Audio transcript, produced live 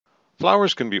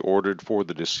Flowers can be ordered for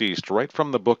the deceased right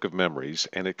from the Book of Memories,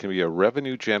 and it can be a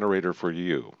revenue generator for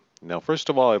you. Now, first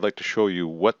of all, I'd like to show you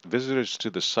what visitors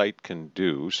to the site can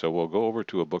do. So we'll go over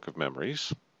to a Book of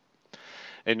Memories.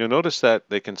 And you'll notice that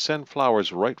they can send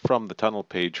flowers right from the tunnel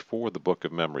page for the Book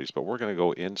of Memories. But we're going to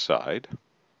go inside.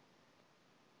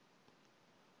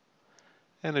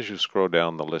 And as you scroll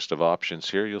down the list of options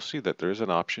here, you'll see that there is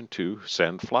an option to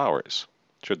send flowers.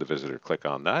 Should the visitor click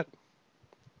on that,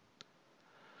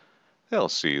 they'll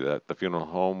see that the funeral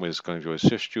home is going to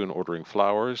assist you in ordering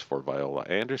flowers for Viola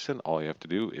Anderson. All you have to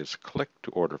do is click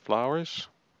to order flowers,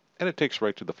 and it takes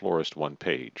right to the Florist One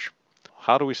page.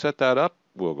 How do we set that up?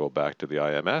 We'll go back to the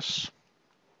IMS,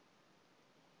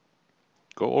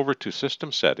 go over to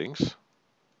System Settings,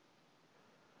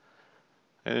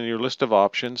 and in your list of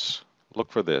options,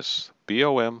 look for this,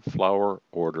 BOM Flower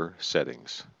Order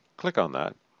Settings. Click on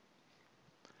that.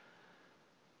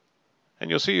 And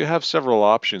you'll see you have several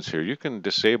options here. You can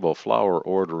disable flower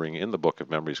ordering in the Book of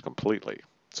Memories completely,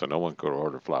 so no one could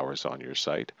order flowers on your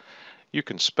site. You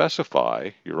can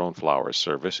specify your own flower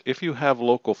service. If you have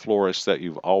local florists that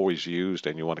you've always used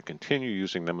and you want to continue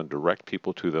using them and direct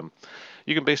people to them,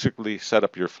 you can basically set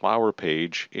up your flower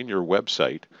page in your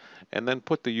website and then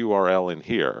put the URL in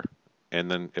here. And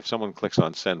then if someone clicks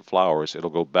on Send Flowers, it'll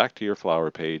go back to your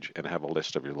flower page and have a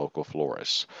list of your local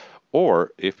florists.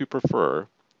 Or, if you prefer,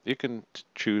 you can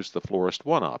choose the Florist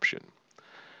One option.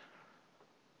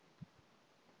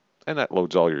 And that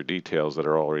loads all your details that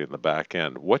are already in the back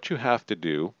end. What you have to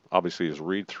do, obviously, is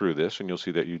read through this, and you'll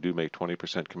see that you do make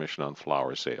 20% commission on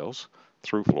flower sales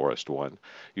through Florist One.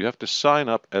 You have to sign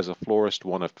up as a Florist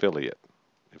One affiliate.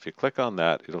 If you click on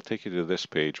that, it'll take you to this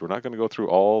page. We're not going to go through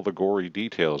all the gory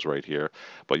details right here,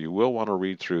 but you will want to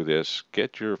read through this,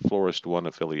 get your Florist One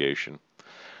affiliation.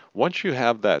 Once you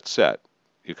have that set,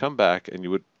 you come back and you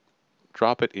would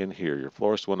drop it in here, your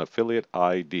Florist One affiliate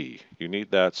ID. You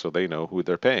need that so they know who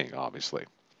they're paying, obviously.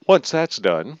 Once that's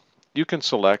done, you can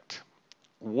select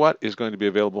what is going to be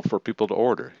available for people to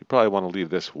order. You probably want to leave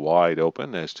this wide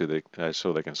open so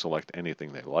they can select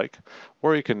anything they like,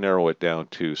 or you can narrow it down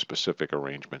to specific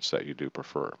arrangements that you do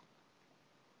prefer.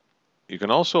 You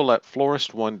can also let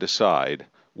Florist One decide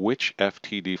which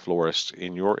FTD florists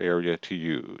in your area to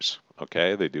use.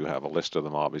 Okay, they do have a list of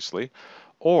them, obviously.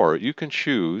 Or you can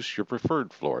choose your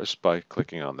preferred florist by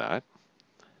clicking on that.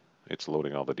 It's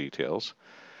loading all the details.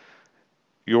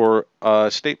 Your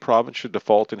state province should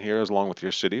default in here along with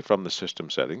your city from the system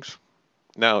settings.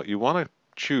 Now you want to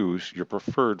choose your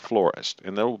preferred florist,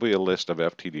 and there will be a list of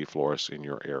FTD florists in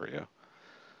your area.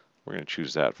 We're going to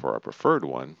choose that for our preferred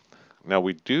one. Now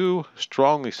we do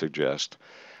strongly suggest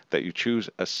that you choose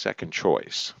a second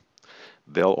choice.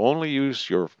 They'll only use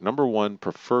your number one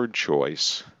preferred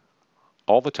choice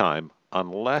all the time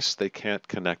unless they can't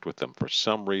connect with them. For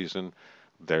some reason,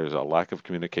 there's a lack of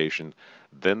communication,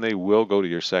 then they will go to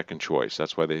your second choice.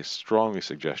 That's why they strongly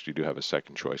suggest you do have a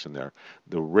second choice in there.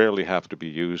 They'll rarely have to be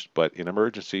used, but in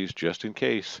emergencies, just in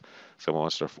case someone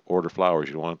wants to order flowers,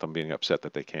 you don't want them being upset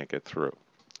that they can't get through.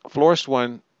 Florist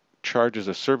One charges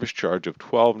a service charge of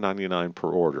 $12.99 per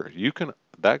order.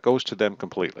 That goes to them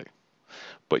completely.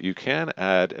 But you can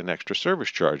add an extra service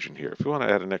charge in here. If you want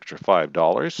to add an extra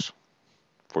 $5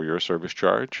 for your service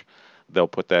charge, they'll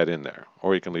put that in there.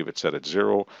 Or you can leave it set at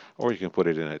 0, or you can put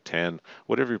it in at 10,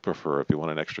 whatever you prefer. If you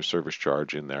want an extra service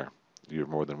charge in there, you're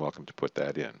more than welcome to put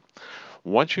that in.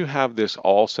 Once you have this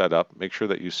all set up, make sure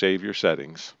that you save your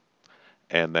settings.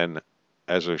 And then,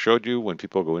 as I showed you, when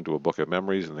people go into a Book of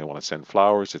Memories and they want to send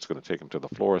flowers, it's going to take them to the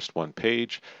Florist One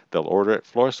page. They'll order it.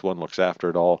 Florist One looks after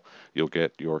it all. You'll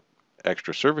get your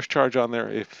extra service charge on there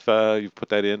if you put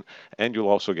that in, and you'll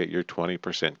also get your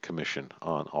 20% commission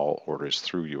on all orders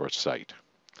through your site.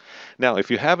 Now,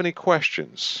 if you have any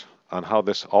questions on how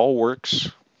this all works,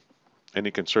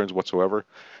 any concerns whatsoever,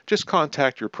 just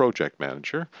contact your project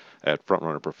manager at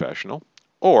Frontrunner Professional,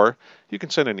 or you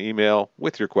can send an email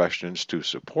with your questions to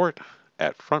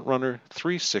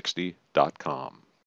support@frontrunner360.com.